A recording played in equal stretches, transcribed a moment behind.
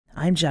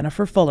I'm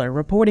Jennifer Fuller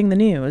reporting the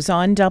news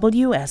on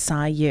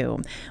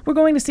WSIU. We're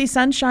going to see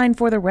sunshine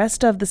for the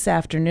rest of this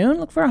afternoon.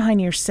 Look for a high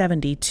near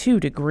 72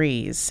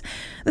 degrees.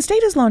 The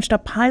state has launched a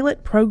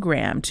pilot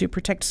program to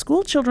protect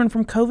school children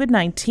from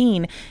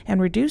COVID-19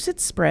 and reduce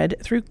its spread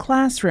through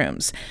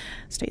classrooms.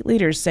 State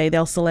leaders say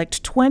they'll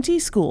select 20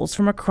 schools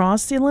from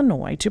across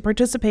Illinois to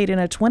participate in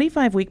a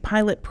 25-week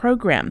pilot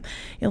program.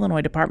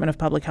 Illinois Department of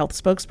Public Health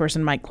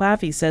spokesperson Mike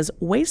Claffey says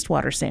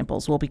wastewater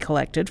samples will be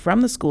collected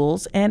from the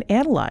schools and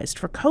analyzed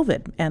for COVID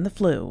and the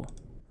flu.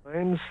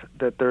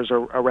 That there's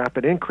a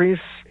rapid increase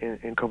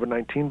in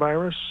COVID-19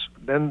 virus,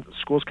 then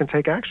schools can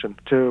take action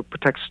to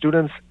protect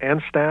students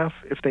and staff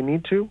if they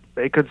need to.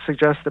 They could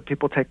suggest that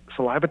people take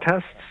saliva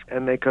tests,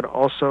 and they could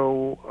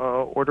also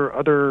order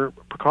other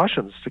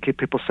precautions to keep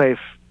people safe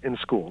in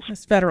schools.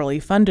 This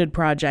federally funded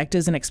project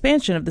is an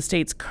expansion of the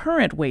state's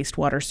current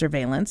wastewater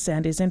surveillance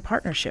and is in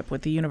partnership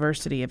with the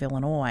University of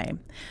Illinois.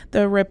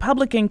 The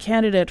Republican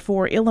candidate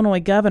for Illinois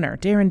governor,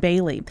 Darren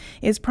Bailey,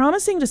 is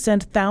promising to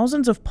send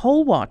thousands of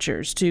poll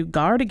watchers to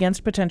guard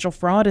against potential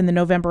fraud in the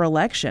November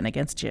election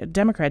against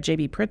Democrat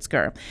J.B.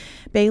 Pritzker.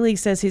 Bailey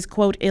says his,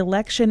 quote,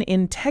 election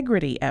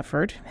integrity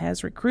effort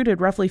has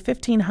recruited roughly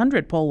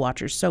 1,500 poll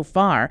watchers so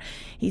far.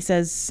 He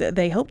says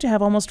they hope to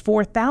have almost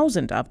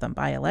 4,000 of them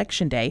by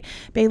Election Day.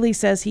 Bailey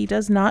says he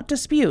does not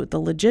dispute the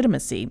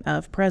legitimacy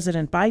of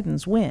President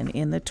Biden's win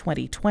in the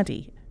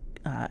 2020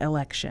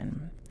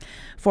 election.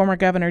 Former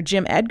Governor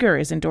Jim Edgar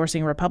is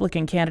endorsing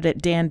Republican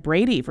candidate Dan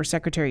Brady for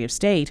Secretary of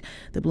State.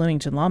 The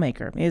Bloomington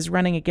lawmaker is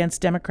running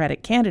against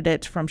Democratic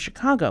candidate from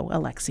Chicago,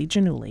 Alexi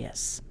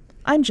Janulius.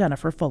 I'm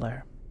Jennifer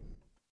Fuller.